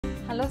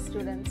Hello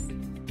students,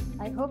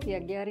 I hope you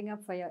are gearing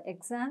up for your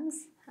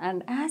exams,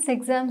 and as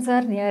exams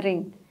are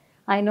nearing,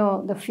 I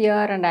know the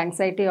fear and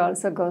anxiety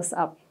also goes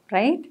up,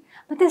 right?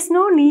 But there's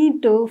no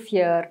need to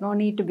fear, no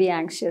need to be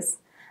anxious,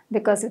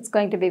 because it's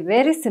going to be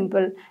very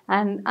simple,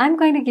 and I'm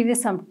going to give you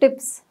some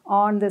tips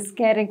on this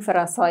caring for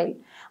our soil.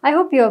 I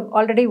hope you have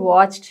already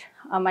watched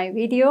my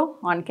video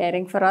on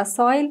caring for our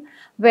soil,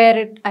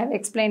 where I've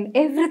explained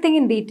everything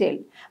in detail.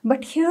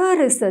 But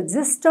here is the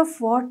gist of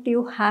what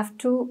you have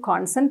to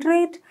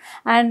concentrate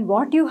and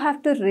what you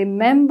have to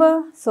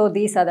remember. So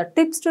these are the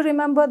tips to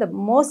remember, the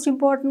most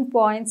important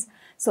points.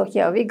 So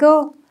here we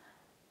go.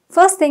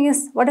 First thing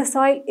is, what is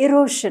soil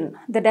erosion?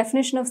 The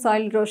definition of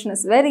soil erosion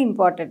is very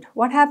important.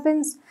 What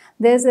happens?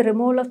 There's a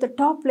removal of the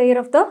top layer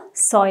of the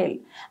soil.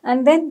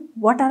 And then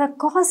what are the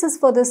causes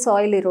for the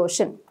soil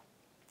erosion?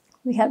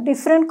 We have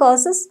different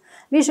causes.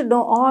 We should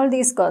know all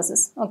these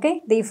causes.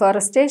 Okay,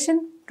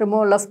 deforestation,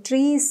 removal of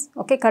trees,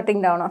 okay,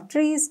 cutting down of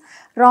trees,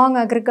 wrong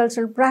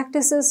agricultural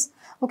practices.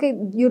 Okay,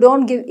 you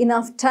don't give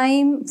enough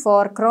time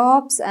for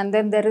crops, and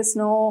then there is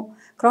no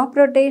crop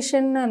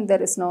rotation, and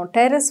there is no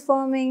terrace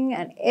farming,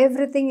 and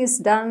everything is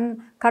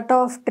done, cut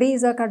off,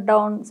 trees are cut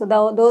down. So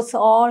those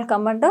all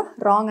come under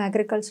wrong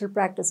agricultural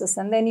practices.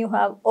 And then you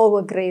have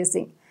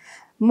overgrazing,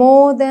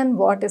 more than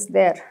what is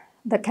there.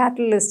 The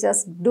cattle is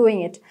just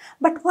doing it.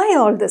 But why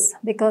all this?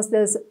 Because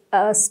there's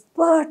a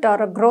spurt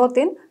or a growth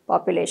in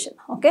population.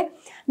 Okay.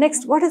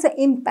 Next, what is the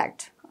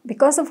impact?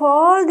 Because of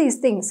all these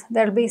things,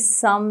 there will be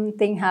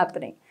something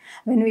happening.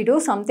 When we do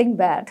something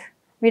bad,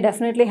 we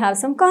definitely have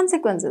some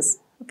consequences.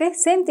 Okay.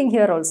 Same thing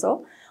here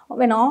also.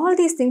 When all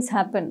these things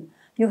happen,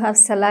 you have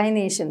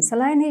salination.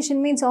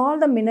 Salination means all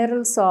the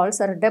mineral salts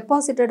are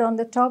deposited on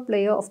the top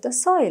layer of the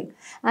soil.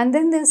 And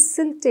then there's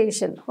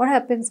siltation. What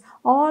happens?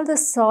 All the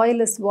soil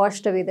is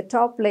washed away, the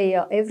top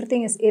layer,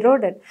 everything is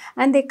eroded,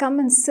 and they come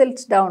and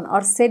silt down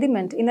or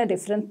sediment in a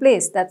different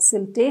place. That's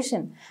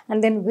siltation.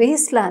 And then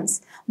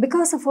wastelands.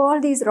 Because of all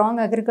these wrong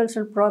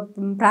agricultural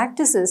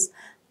practices,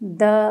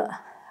 the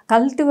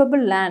cultivable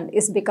land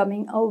is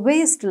becoming a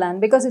wasteland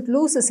because it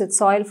loses its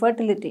soil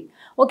fertility.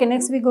 Okay,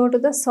 next we go to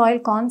the soil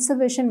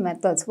conservation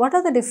methods. What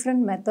are the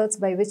different methods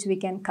by which we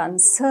can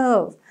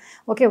conserve?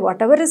 Okay,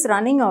 whatever is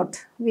running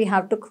out, we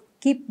have to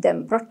keep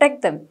them,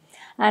 protect them.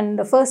 And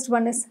the first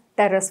one is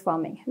terrace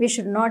farming. We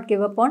should not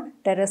give up on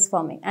terrace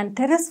farming. And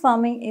terrace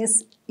farming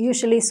is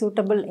usually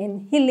suitable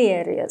in hilly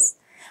areas.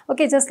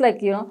 Okay, just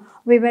like,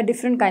 we wear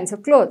different kinds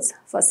of clothes.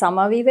 For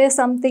summer, we wear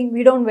something.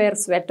 We don't wear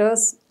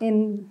sweaters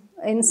in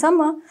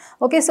summer.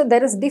 Okay, so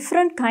there is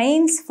different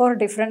kinds for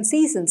different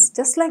seasons.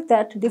 Just like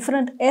that,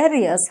 different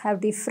areas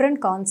have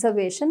different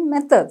conservation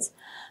methods.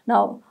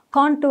 Now,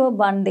 contour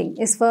bunding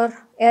is for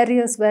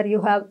areas where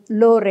you have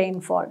low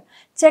rainfall.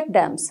 Check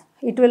dams.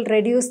 It will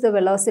reduce the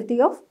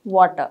velocity of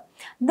water.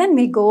 Then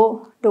we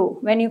go to,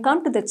 when you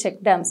come to the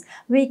check dams,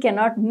 we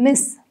cannot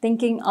miss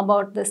thinking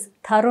about this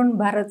Tarun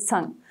Bharat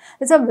Sangh.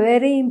 It's a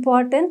very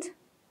important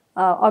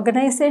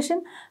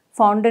organization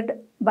founded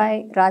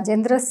by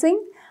Rajendra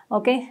Singh.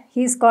 Okay,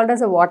 he is called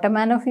as a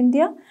waterman of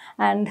India,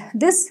 and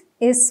this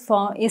is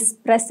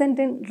present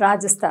in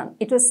Rajasthan.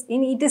 It is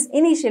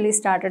initially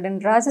started in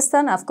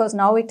Rajasthan. Of course,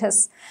 now it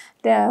has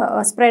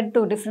spread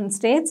to different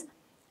states,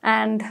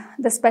 and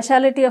the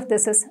speciality of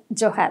this is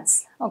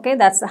johats. Okay,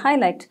 that's the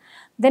highlight.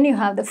 Then you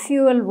have the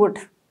fuel wood.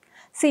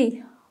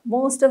 See,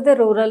 most of the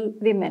rural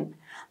women,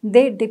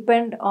 they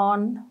depend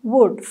on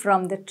wood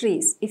from the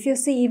trees. If you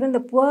see, even the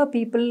poor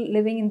people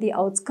living in the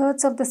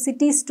outskirts of the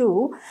cities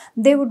too,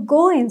 they would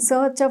go in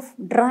search of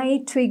dry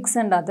twigs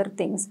and other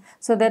things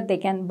so that they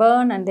can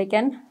burn and they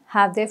can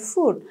have their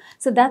food.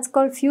 So that's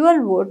called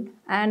fuel wood,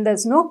 and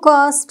there's no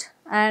cost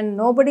and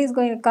nobody is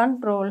going to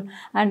control,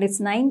 and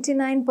it's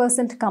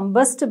 99%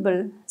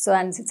 combustible. So,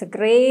 and it's a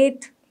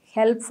great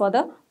help for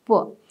the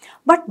poor.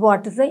 But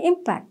what is the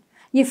impact?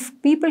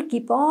 If people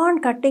keep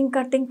on cutting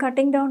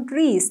down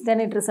trees, then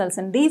it results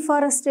in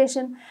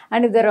deforestation.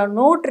 And if there are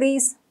no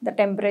trees, the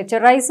temperature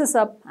rises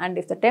up. And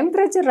if the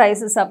temperature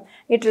rises up,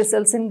 it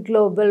results in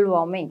global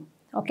warming.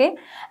 Okay.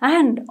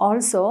 And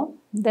also,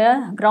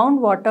 the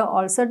groundwater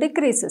also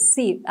decreases.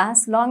 See,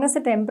 as long as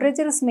the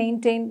temperature is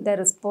maintained, there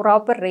is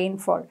proper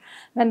rainfall.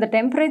 When the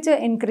temperature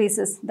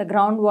increases, the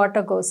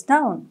groundwater goes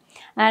down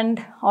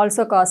and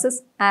also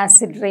causes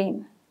acid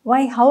rain.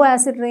 Why? How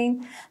acid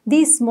rain?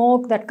 The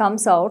smoke that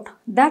comes out,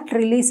 that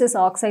releases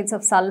oxides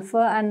of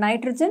sulfur and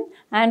nitrogen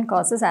and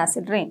causes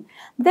acid rain.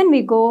 Then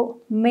we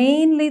go,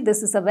 mainly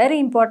this is a very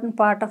important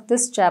part of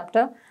this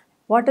chapter.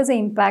 What is the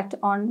impact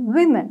on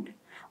women?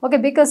 Okay,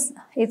 because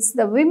it's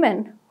the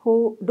women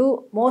who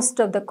do most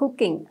of the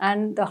cooking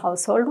and the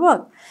household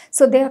work.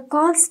 So they are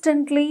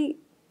constantly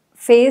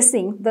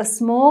facing the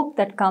smoke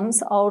that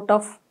comes out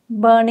of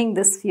burning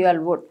this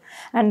fuel wood.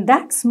 And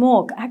that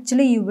smoke,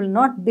 actually you will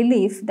not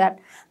believe that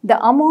the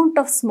amount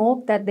of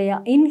smoke that they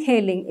are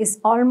inhaling is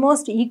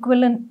almost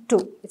equivalent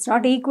to, it's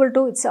not equal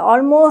to, it's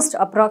almost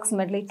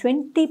approximately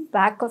 20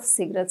 pack of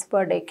cigarettes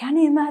per day. Can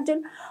you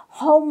imagine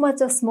how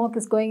much of smoke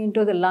is going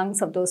into the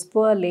lungs of those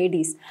poor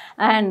ladies?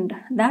 And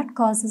that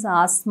causes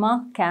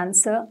asthma,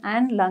 cancer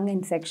and lung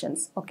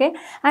infections. Okay,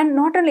 and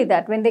not only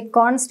that, when they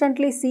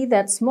constantly see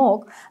that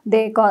smoke,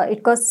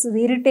 it causes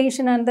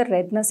irritation and the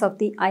redness of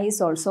the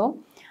eyes also.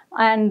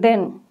 And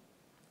then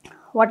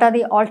what are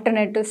the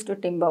alternatives to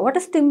timber? What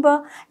is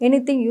timber?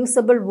 Anything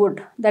usable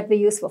wood that we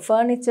use for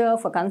furniture,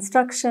 for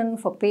construction,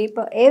 for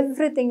paper,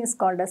 everything is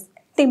called as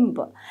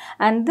timber.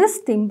 And this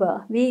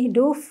timber, we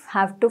do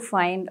have to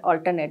find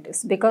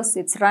alternatives because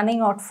it's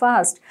running out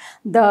fast.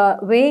 The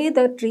way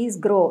the trees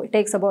grow, it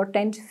takes about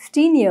 10 to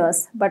 15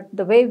 years, but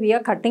the way we are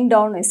cutting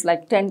down is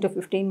like 10 to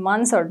 15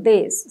 months or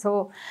days.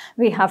 So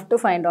we have to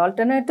find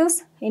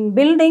alternatives. In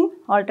building,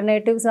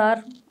 alternatives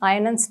are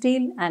iron and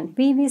steel and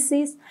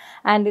PVCs,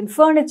 and in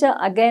furniture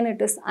again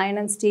it is iron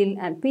and steel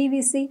and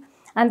PVC.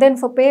 And then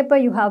for paper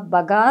you have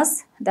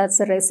bagasse, that's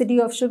a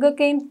residue of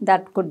sugarcane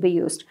that could be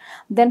used.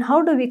 Then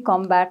how do we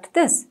combat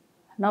this?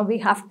 Now we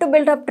have to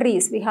build up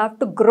trees, we have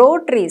to grow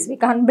trees, we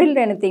can't build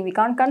anything, we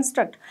can't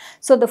construct.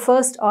 So the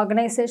first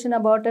organization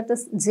about it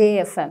is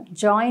JFM,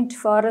 Joint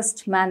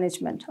Forest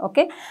Management,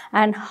 okay?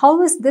 And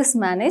how is this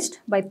managed?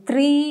 By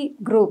 3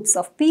 groups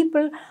of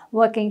people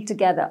working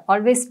together.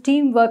 Always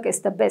teamwork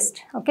is the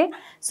best, okay?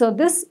 So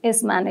this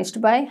is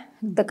managed by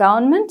the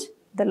government,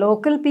 the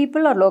local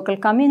people or local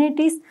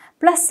communities,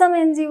 plus some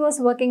NGOs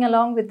working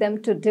along with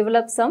them to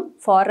develop some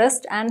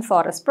forest and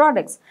forest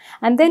products.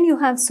 And then you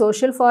have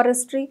social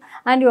forestry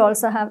and you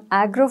also have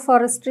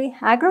agroforestry.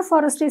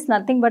 Agroforestry is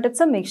nothing but it's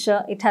a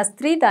mixture. It has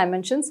 3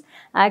 dimensions: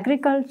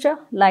 agriculture,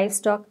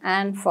 livestock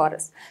and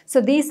forest.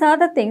 So these are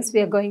the things we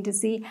are going to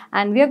see,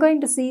 and we are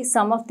going to see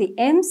some of the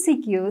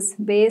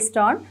MCQs based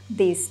on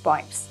these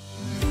points.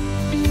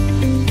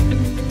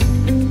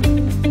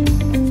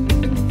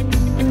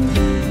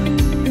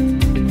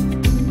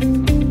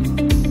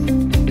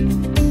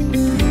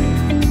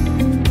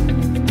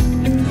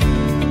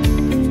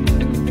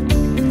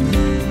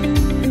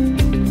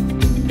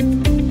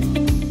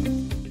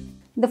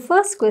 The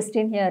first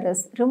question here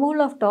is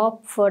removal of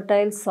top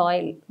fertile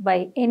soil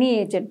by any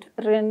agent,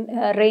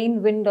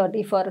 rain, wind or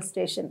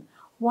deforestation.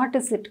 What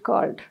is it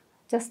called?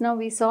 Just now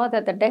we saw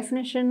that the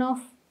definition of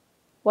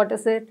what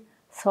is it?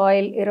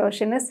 Soil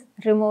erosion is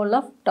removal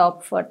of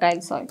top fertile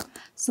soil.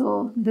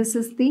 So this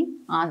is the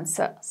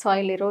answer.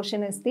 Soil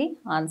erosion is the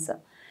answer.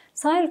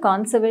 Soil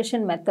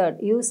conservation method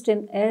used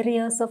in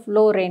areas of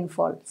low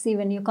rainfall. See,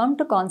 when you come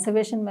to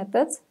conservation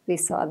methods, we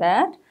saw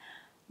that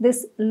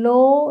this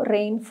low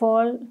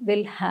rainfall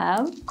will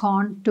have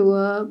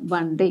contour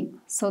bunding.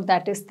 So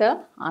that is the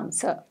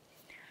answer.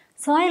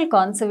 Soil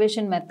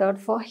conservation method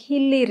for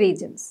hilly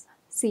regions.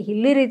 See,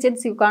 hilly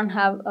regions you can't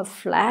have a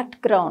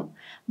flat ground,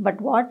 but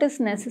what is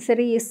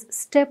necessary is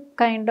step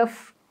kind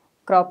of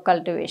crop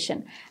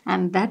cultivation,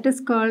 and that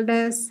is called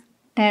as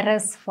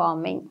terrace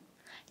farming.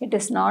 It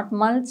is not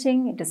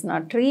mulching, it is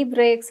not tree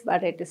breaks,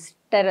 but it is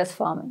terrace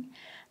farming.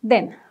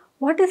 Then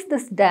what is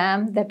this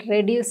dam that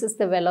reduces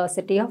the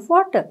velocity of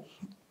water?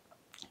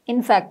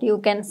 In fact, you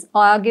can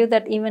argue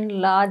that even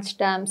large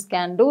dams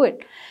can do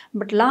it.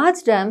 But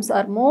large dams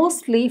are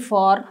mostly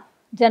for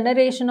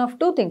generation of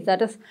 2 things.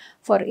 That is,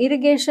 for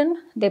irrigation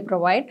they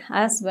provide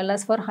as well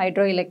as for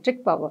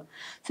hydroelectric power.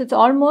 So it's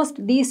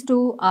almost these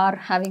 2 are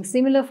having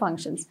similar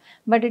functions.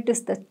 But it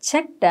is the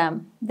check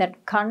dam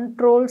that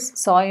controls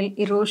soil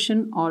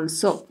erosion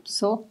also.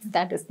 So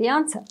that is the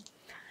answer.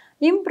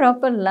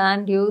 Improper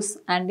land use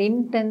and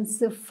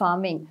intensive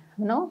farming,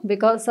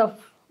 because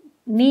of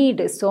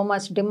need is so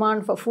much,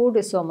 demand for food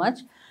is so much,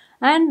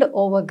 and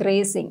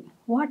overgrazing.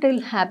 What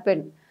will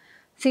happen?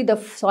 See, the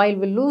soil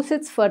will lose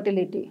its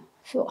fertility.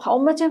 So how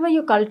much ever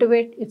you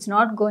cultivate, it's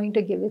not going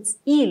to give its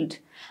yield.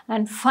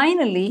 And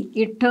finally,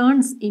 it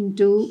turns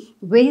into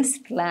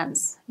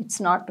wastelands.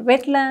 It's not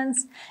wetlands,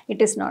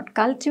 it is not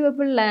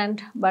cultivable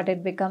land, but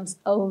it becomes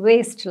a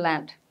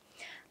wasteland.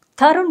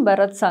 Tarun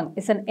Bharat Sangh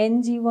is an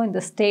NGO in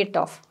the state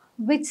of,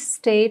 which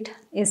state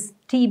is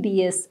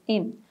TBS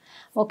in?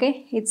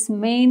 Okay, it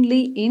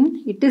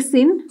is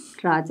in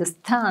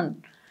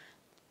Rajasthan.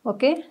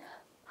 Okay,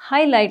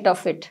 highlight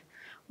of it.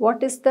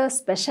 What is the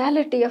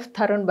speciality of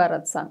Tarun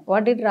Bharat Sangh?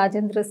 What did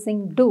Rajendra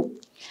Singh do?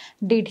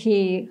 Did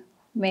he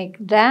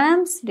make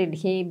dams? Did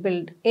he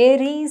build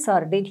aeries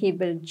or did he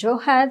build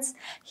johads?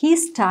 He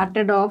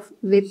started off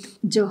with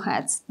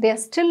johads. There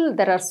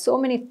are so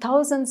many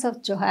thousands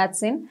of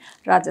johads in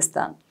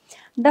Rajasthan.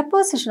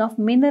 Deposition of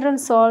mineral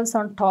salts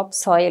on top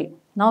soil.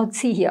 Now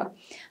see here,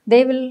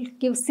 they will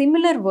give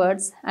similar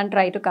words and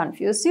try to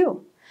confuse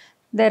you.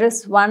 There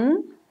is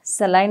one,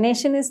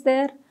 salination is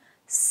there,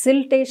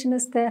 siltation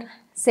is there,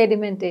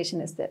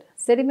 sedimentation is there.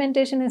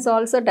 Sedimentation is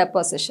also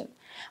deposition,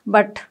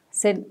 but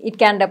it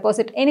can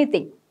deposit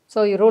anything,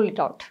 so you rule it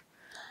out.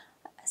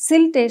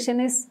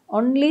 Siltation is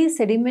only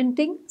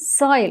sedimenting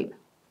soil,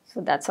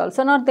 so that's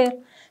also not there.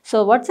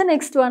 So what's the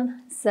next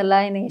one?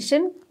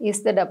 Salination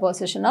is the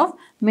deposition of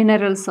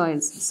mineral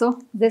soils.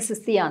 So this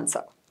is the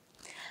answer.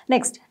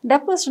 Next,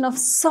 deposition of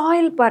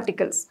soil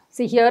particles.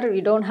 See here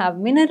we don't have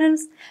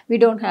minerals, we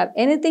don't have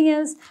anything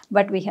else,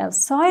 but we have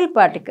soil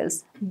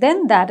particles.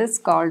 Then that is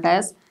called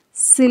as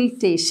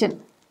siltation.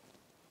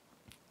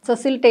 So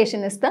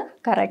siltation is the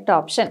correct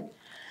option.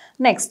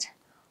 Next,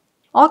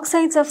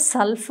 oxides of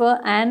sulfur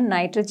and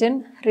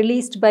nitrogen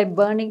released by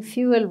burning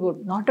fuel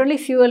wood. Not only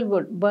fuel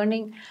wood,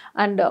 burning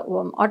and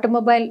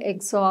automobile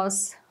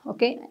exhausts,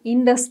 okay,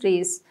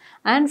 industries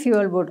and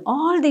fuel wood.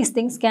 All these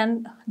things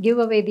can give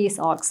away these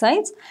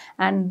oxides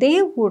and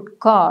they would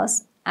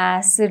cause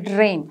acid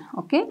rain.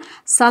 Okay,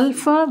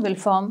 sulfur will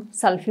form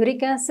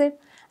sulfuric acid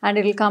and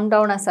it will come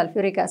down as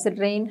sulfuric acid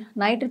rain.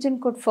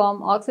 Nitrogen could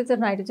form, oxides of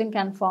nitrogen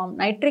can form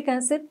nitric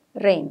acid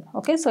rain.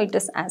 Okay, so it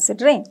is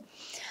acid rain.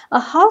 A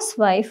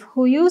housewife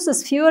who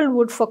uses fuel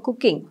wood for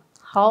cooking,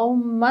 how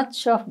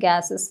much of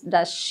gases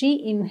does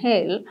she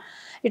inhale?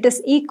 It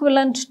is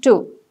equivalent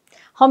to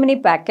how many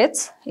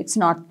packets? It's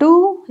not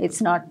 2,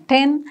 it's not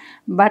 10,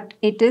 but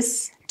it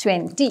is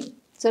 20.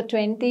 So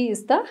 20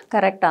 is the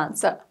correct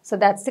answer. So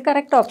that's the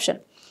correct option.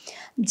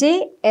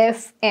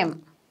 JFM,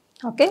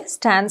 okay,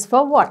 stands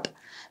for what?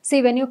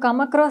 See, when you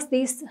come across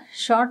these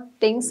short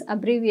things,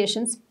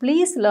 abbreviations,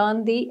 please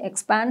learn the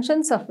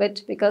expansions of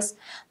it because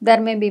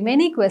there may be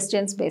many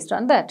questions based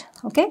on that.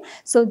 Okay,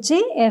 so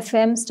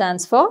JFM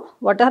stands for,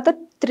 what are the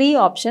three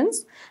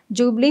options?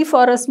 Jubilee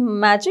Forest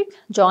Magic,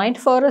 Joint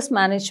Forest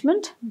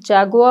Management,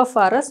 Jaguar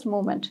Forest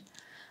Movement.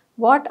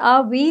 What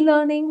are we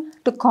learning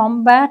to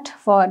combat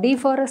for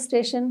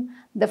deforestation?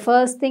 The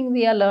first thing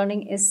we are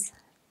learning is,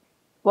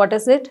 what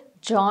is it?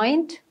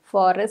 Joint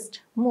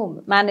Forest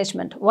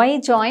Management. Why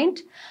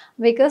joint?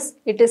 Because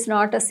it is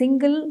not a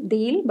single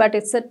deal, but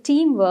it's a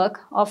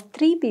teamwork of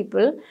 3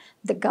 people,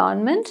 the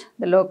government,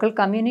 the local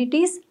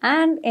communities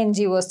and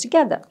NGOs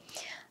together.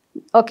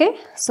 Okay,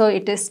 so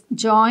it is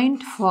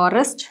Joint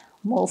Forest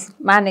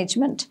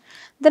Management.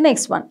 The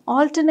next one,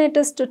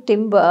 alternatives to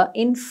timber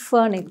in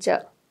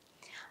furniture.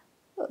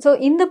 So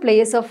in the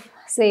place of,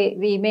 say,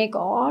 we make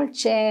all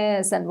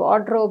chairs and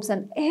wardrobes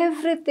and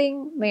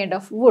everything made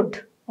of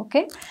wood.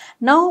 Okay.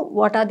 Now,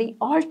 what are the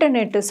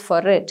alternatives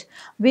for it?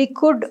 We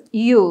could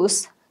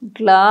use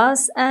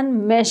glass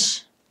and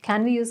mesh.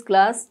 Can we use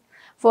glass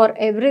for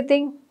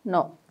everything?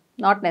 No,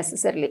 not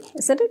necessarily,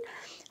 isn't it?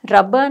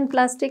 Rubber and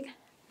plastic?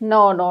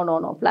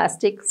 No.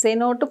 Plastic. Say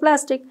no to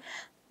plastic.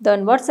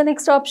 Then what's the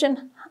next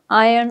option?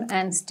 Iron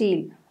and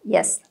steel.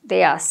 Yes,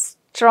 they are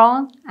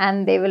strong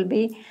and they will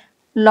be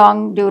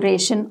long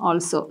duration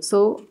also.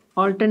 So,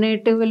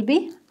 alternative will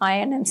be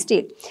iron and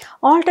steel.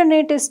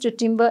 Alternatives to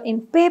timber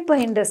in paper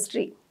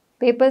industry.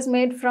 Paper is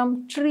made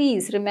from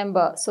trees,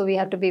 remember. So, we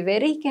have to be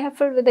very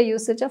careful with the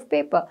usage of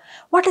paper.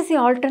 What is the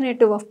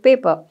alternative of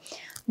paper?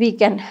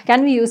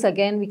 Can we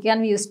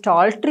use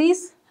tall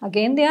trees?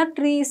 Again, they are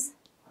trees,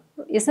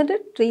 isn't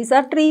it? Trees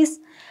are trees.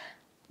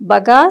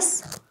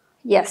 Bagasse?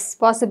 Yes,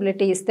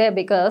 possibility is there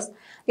because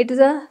it is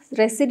a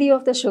residue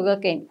of the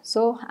sugarcane.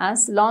 So,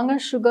 as long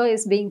as sugar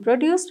is being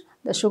produced,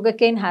 the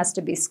sugarcane has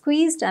to be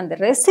squeezed and the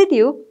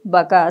residue,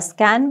 bagasse,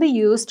 can be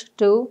used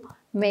to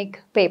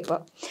make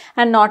paper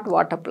and not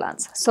water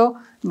plants. So,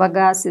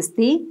 bagasse is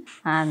the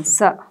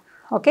answer.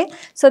 Okay.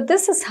 So,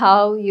 this is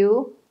how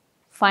you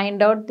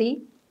find out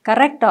the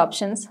correct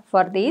options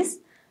for these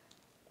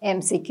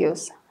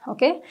MCQs.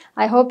 Okay.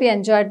 I hope you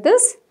enjoyed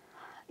this.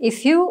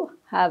 If you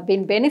have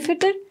been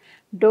benefited,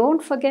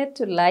 don't forget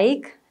to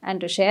like and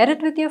to share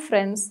it with your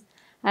friends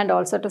and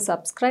also to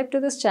subscribe to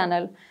this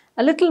channel.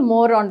 A little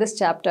more on this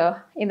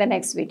chapter in the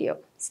next video.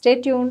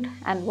 Stay tuned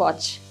and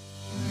watch.